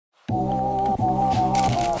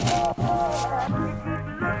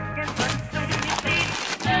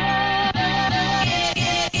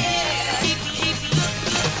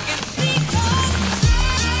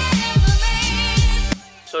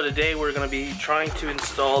today we're going to be trying to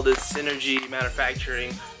install this Synergy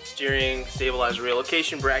Manufacturing steering stabilizer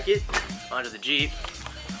relocation bracket onto the Jeep.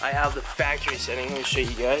 I have the factory setting. Let me show you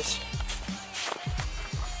guys.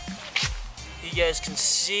 You guys can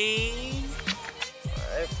see.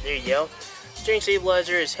 Alright, there you go. Steering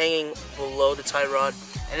stabilizer is hanging below the tie rod,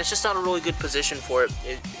 and it's just not a really good position for it.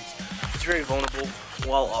 It's very vulnerable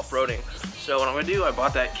while off-roading. So what I'm gonna do, I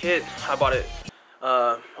bought that kit. I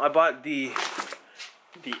bought the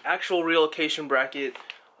actual relocation bracket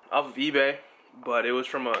off of eBay, but it was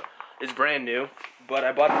it's brand new. But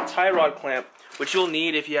I bought the tie rod clamp, which you'll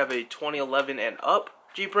need if you have a 2011 and up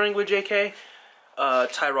Jeep Wrangler JK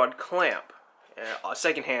tie rod clamp,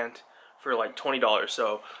 secondhand for like $20.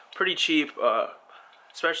 So pretty cheap,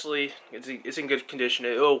 especially it's in good condition.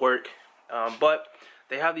 It'll work, but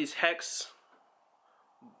they have these hex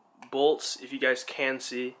bolts. If you guys can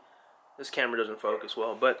see, this camera doesn't focus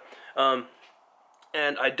well, but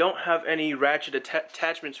and I don't have any ratchet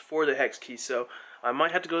attachments for the hex key, so I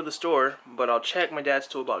might have to go to the store, but I'll check my dad's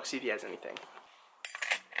toolbox, see if he has anything.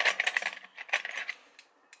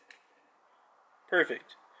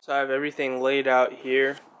 Perfect. So I have everything laid out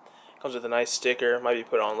here. Comes with a nice sticker, might be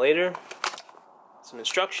put on later. Some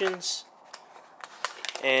instructions.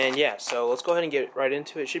 And yeah, so let's go ahead and get right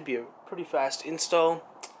into it. It should be a pretty fast install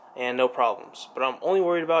and no problems. But I'm only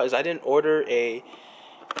worried about is I didn't order an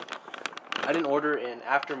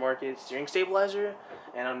aftermarket steering stabilizer,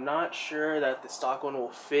 and I'm not sure that the stock one will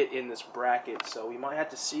fit in this bracket, so we might have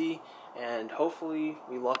to see, and hopefully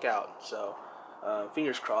we luck out. So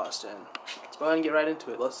fingers crossed, and let's go ahead and get right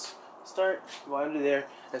into it. Let's start right under there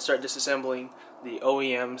and start disassembling the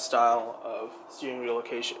OEM style of steering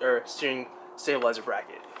relocation or steering stabilizer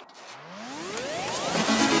bracket.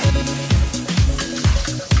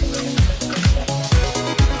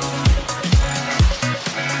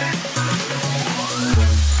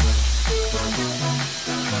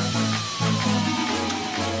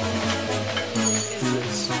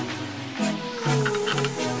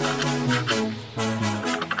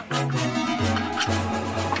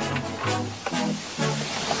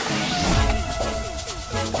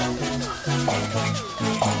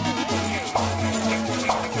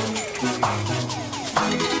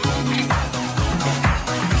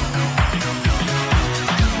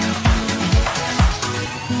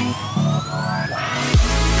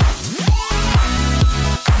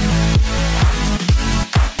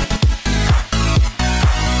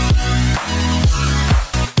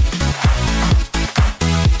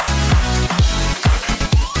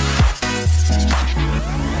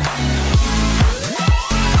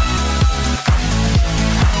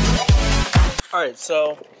 Alright,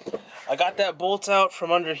 so I got that bolt out from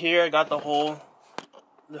under here. I got the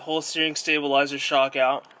whole steering stabilizer shock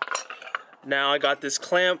out. Now I got this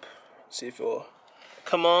clamp. Let's see if it will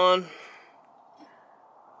come on.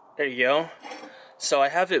 There you go. So I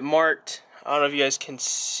have it marked. I don't know if you guys can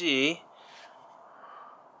see,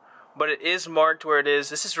 but it is marked where it is.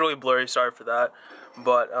 This is really blurry, sorry for that.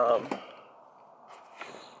 But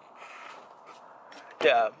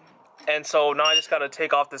yeah. And so now I just gotta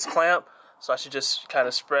take off this clamp. So I should just kind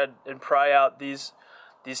of spread and pry out these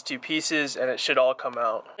two pieces, and it should all come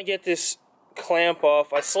out. I get this clamp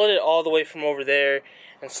off. I slid it all the way from over there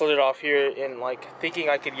and slid it off here, and like thinking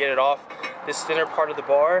I could get it off this thinner part of the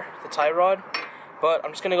bar, the tie rod. But I'm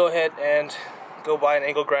just gonna go ahead and go buy an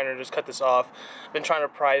angle grinder and just cut this off. I've been trying to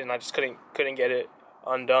pry it and I just couldn't get it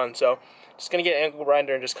undone. So just gonna get an angle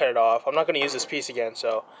grinder and just cut it off. I'm not gonna use this piece again,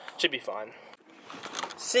 so it should be fine.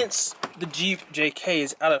 Since the Jeep JK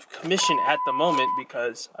is out of commission at the moment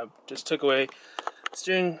because I just took away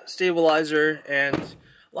steering stabilizer, and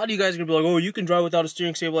a lot of you guys are going to be like, oh, you can drive without a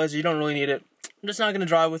steering stabilizer, you don't really need it. I'm just not going to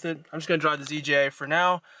drive with it. I'm just going to drive the ZJ for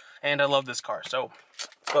now, and I love this car. So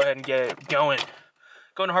let's go ahead and get it going.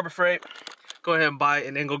 Go into Harbor Freight, go ahead and buy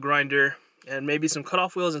an angle grinder and maybe some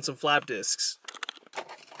cutoff wheels and some flap discs.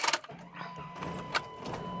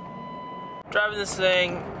 Driving this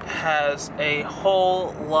thing has a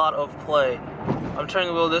whole lot of play. I'm turning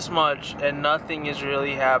the wheel this much and nothing is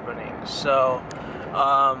really happening. So,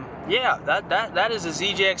 yeah, that is a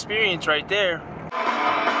ZJ experience right there.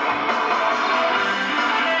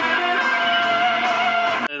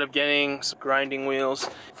 Ended up getting some grinding wheels,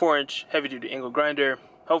 4-inch heavy-duty angle grinder.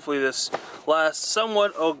 Hopefully this lasts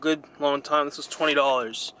somewhat a good long time. This was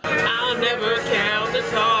 $20. I'll never count the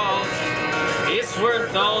cost. It's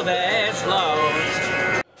worth all that's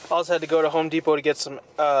lost. I also had to go to Home Depot to get some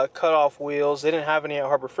cut-off wheels. They didn't have any at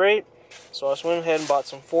Harbor Freight, so I just went ahead and bought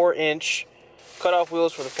some 4-inch cut-off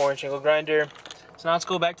wheels for the 4-inch angle grinder. So now let's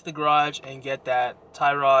go back to the garage and get that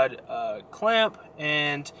tie rod clamp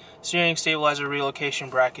and steering stabilizer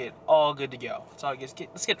relocation bracket all good to go. So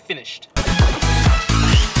let's get finished.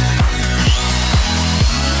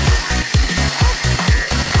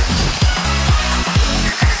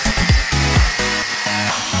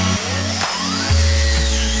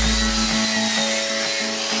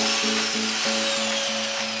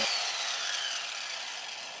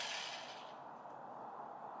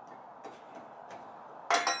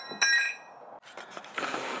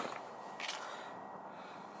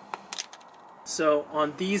 So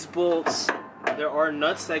on these bolts, there are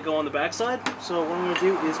nuts that go on the backside. So what I'm going to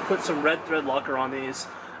do is put some red thread locker on these.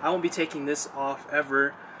 I won't be taking this off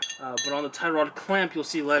ever, but on the tie rod clamp you'll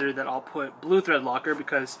see later that I'll put blue thread locker,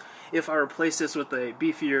 because if I replace this with a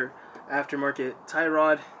beefier aftermarket tie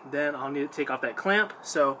rod, then I'll need to take off that clamp.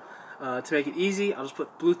 So to make it easy, I'll just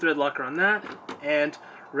put blue thread locker on that and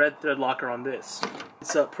red thread locker on this.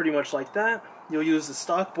 It's pretty much like that. You'll use the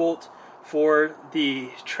stock bolt for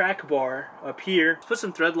the track bar up here. Put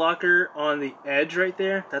some thread locker on the edge right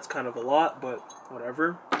there. That's kind of a lot, but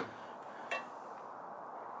whatever.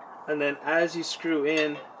 And then as you screw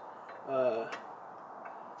in, put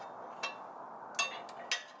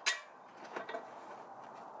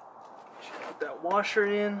that washer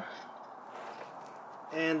in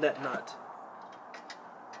and that nut.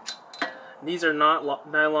 These are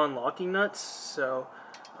not nylon locking nuts, so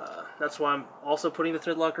that's why I'm also putting the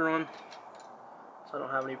thread locker on, so I don't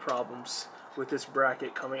have any problems with this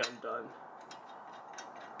bracket coming undone.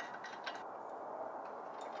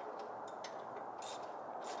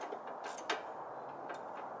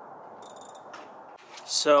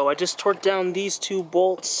 So I just torqued down these two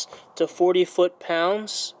bolts to 40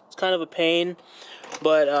 foot-pounds. It's kind of a pain,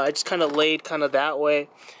 but I just kind of laid kind of that way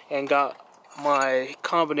and got my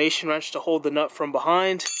combination wrench to hold the nut from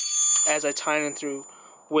behind as I tighten it through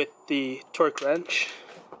with the torque wrench.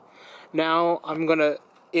 Now I'm gonna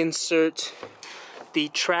insert the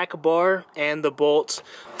track bar and the bolt.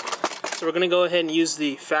 So we're gonna go ahead and use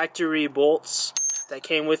the factory bolts that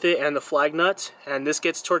came with it and the flag nut, and this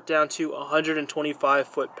gets torqued down to 125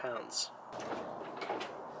 foot-pounds.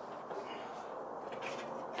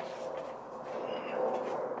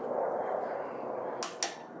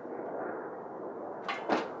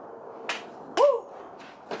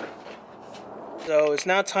 So it's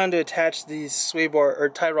now time to attach these sway bar or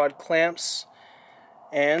tie rod clamps,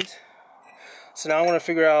 and so now I want to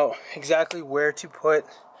figure out exactly where to put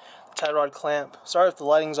the tie rod clamp. Sorry if the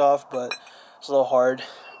lighting's off, but it's a little hard.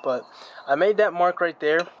 But I made that mark right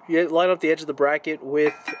there. You line up the edge of the bracket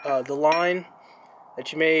with the line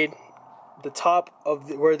that you made. The top of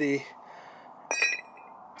where the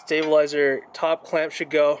stabilizer top clamp should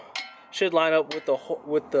go should line up with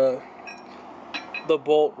the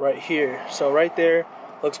bolt right here. So right there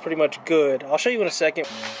looks pretty much good. I'll show you in a second.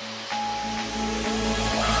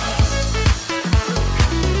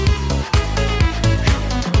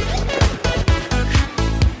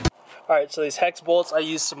 Alright, so these hex bolts, I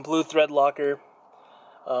used some blue thread locker.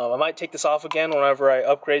 I might take this off again whenever I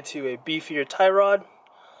upgrade to a beefier tie rod.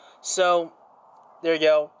 So there you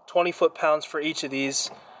go, 20 foot-pounds for each of these,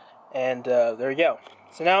 and there you go.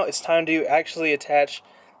 So now it's time to actually attach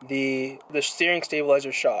the steering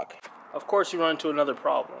stabilizer shock. Of course, you run into another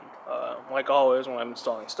problem, like always when I'm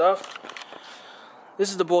installing stuff. This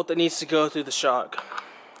is the bolt that needs to go through the shock.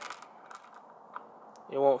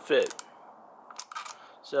 It won't fit,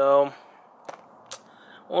 so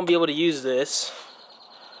won't be able to use this.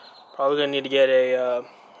 Probably gonna need to get a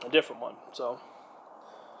different one. So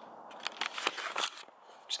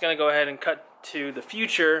just gonna go ahead and cut to the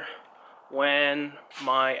future when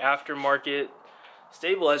my aftermarket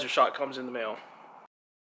stabilizer shock comes in the mail.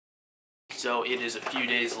 So it is a few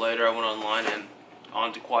days later. I went online and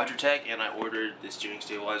onto Quadratech, and I ordered the steering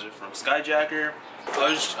stabilizer from Skyjacker.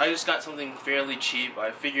 I just got something fairly cheap.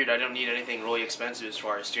 I figured I don't need anything really expensive as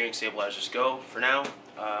far as steering stabilizers go for now.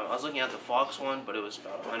 I was looking at the Fox one, but it was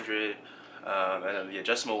about $100, and then the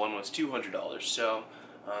adjustable one was $200. So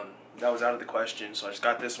that was out of the question. So I just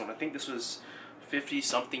got this one. I think this was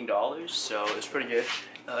 $50-something, so it's pretty good.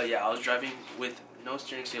 Yeah, I was driving with no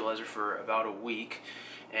steering stabilizer for about a week,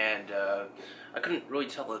 and I couldn't really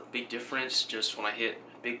tell a big difference. Just when I hit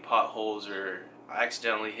big potholes or I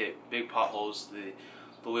accidentally hit big potholes,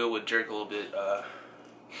 the wheel would jerk a little bit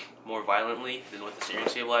more violently than with the steering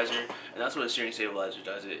stabilizer, and that's what a steering stabilizer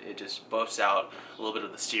does. It just buffs out a little bit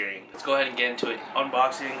of the steering. Let's go ahead and get into an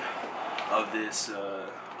unboxing of this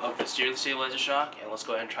of the steering stabilizer shock, and let's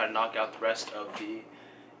go ahead and try to knock out the rest of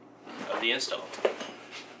the install.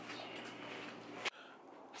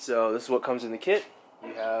 So this is what comes in the kit.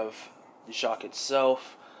 You have the shock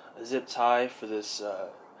itself, a zip tie for this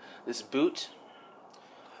this boot,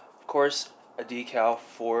 of course a decal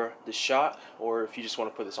for the shock, or if you just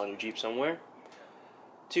want to put this on your Jeep somewhere,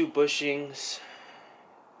 2 bushings,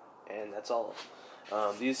 and that's all.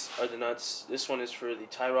 These are the nuts. This one is for the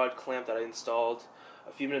tie rod clamp that I installed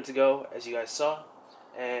a few minutes ago, as you guys saw,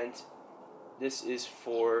 and this is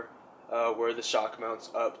for where the shock mounts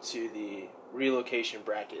up to the relocation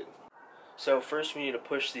bracket. So first we need to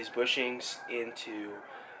push these bushings into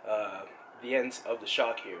the ends of the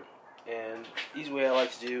shock here. And the easy way I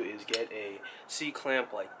like to do is get a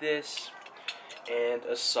C-clamp like this and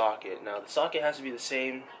a socket. Now the socket has to be the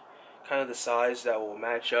same kind of the size that will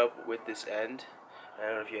match up with this end. I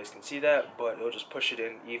don't know if you guys can see that, but it'll just push it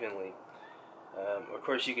in evenly. Of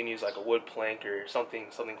course you can use like a wood plank or something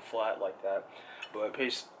flat like that, but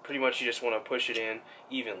pretty much you just want to push it in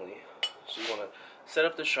evenly. So you want to set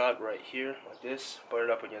up the shock right here like this, butt it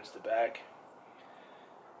up against the back,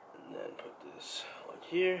 and then put this like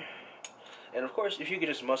here. And of course if you could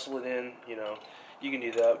just muscle it in, you know, you can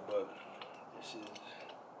do that, but this is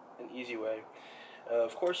an easy way.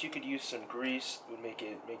 Of course you could use some grease, it would make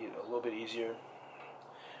it a little bit easier,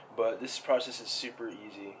 but this process is super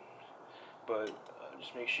easy. But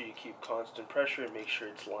just make sure you keep constant pressure and make sure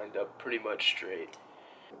it's lined up pretty much straight.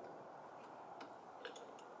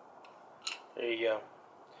 There you go.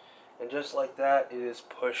 And just like that, it is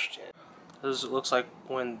pushed in. This looks like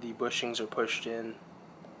when the bushings are pushed in,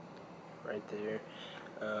 right there.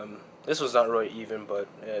 This was not really even, but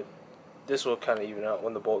this will kind of even out.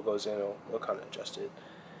 When the bolt goes in, it'll kind of adjust it.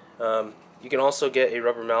 You can also get a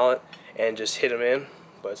rubber mallet and just hit them in,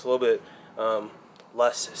 but it's a little bit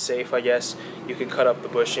less safe, I guess. You can cut up the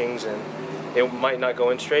bushings and it might not go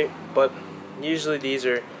in straight, but usually these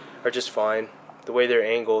are just fine. The way they're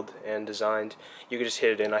angled and designed, you can just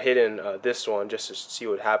hit it in. I hit in this one just to see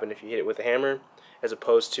what would happen if you hit it with a hammer, as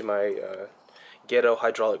opposed to my ghetto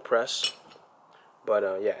hydraulic press. But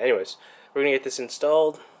yeah, anyways, we're gonna get this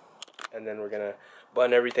installed, and then we're gonna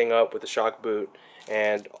button everything up with the shock boot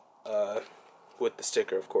and with the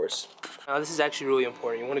sticker, of course. Now this is actually really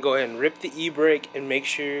important. You want to go ahead and rip the e-brake and make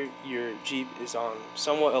sure your Jeep is on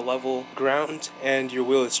somewhat a level ground and your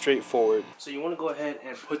wheel is straight forward. So you want to go ahead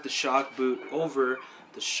and put the shock boot over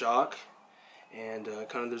the shock, and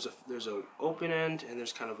kind of there's a open end and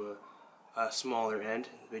there's kind of a smaller end.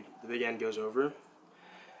 The big end goes over.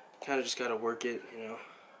 Kind of just got to work it, you know.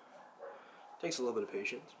 Takes a little bit of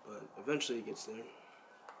patience, but eventually it gets there.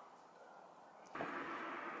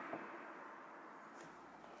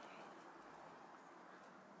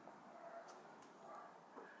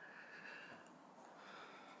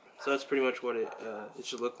 So that's pretty much what it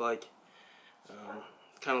should look like.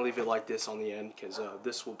 Kind of leave it like this on the end, because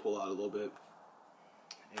this will pull out a little bit,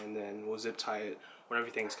 and then we'll zip tie it when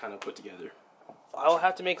everything's kind of put together. I'll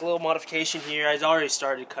have to make a little modification here. I already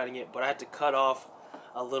started cutting it, but I had to cut off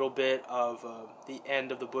a little bit of the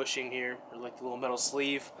end of the bushing here, or like the little metal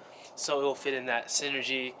sleeve, so it will fit in that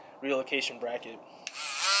Synergy relocation bracket.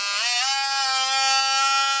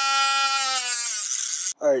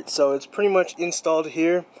 Alright, so it's pretty much installed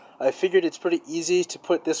here. I figured it's pretty easy to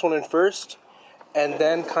put this one in first, and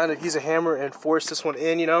then kind of use a hammer and force this one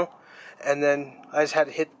in, you know, and then I just had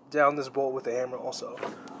to hit down this bolt with the hammer also.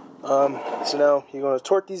 So now you're going to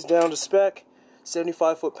torque these down to spec,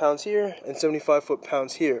 75 foot-pounds here and 75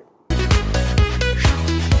 foot-pounds here.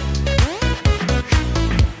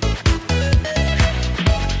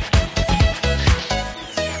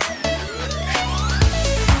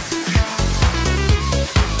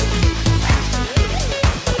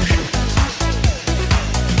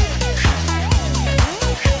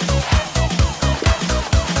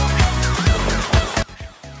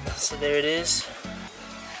 So there it is,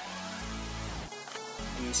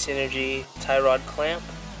 the Synergy tie rod clamp,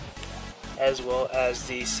 as well as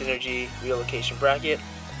the Synergy relocation bracket,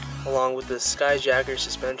 along with the Skyjacker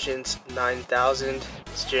Suspensions 9000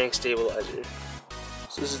 steering stabilizer.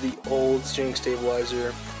 So this is the old steering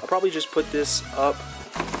stabilizer. I'll probably just put this up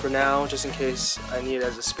for now, just in case I need it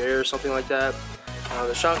as a spare or something like that.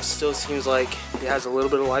 The shock still seems like it has a little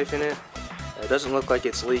bit of life in it. It doesn't look like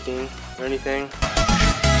it's leaking or anything.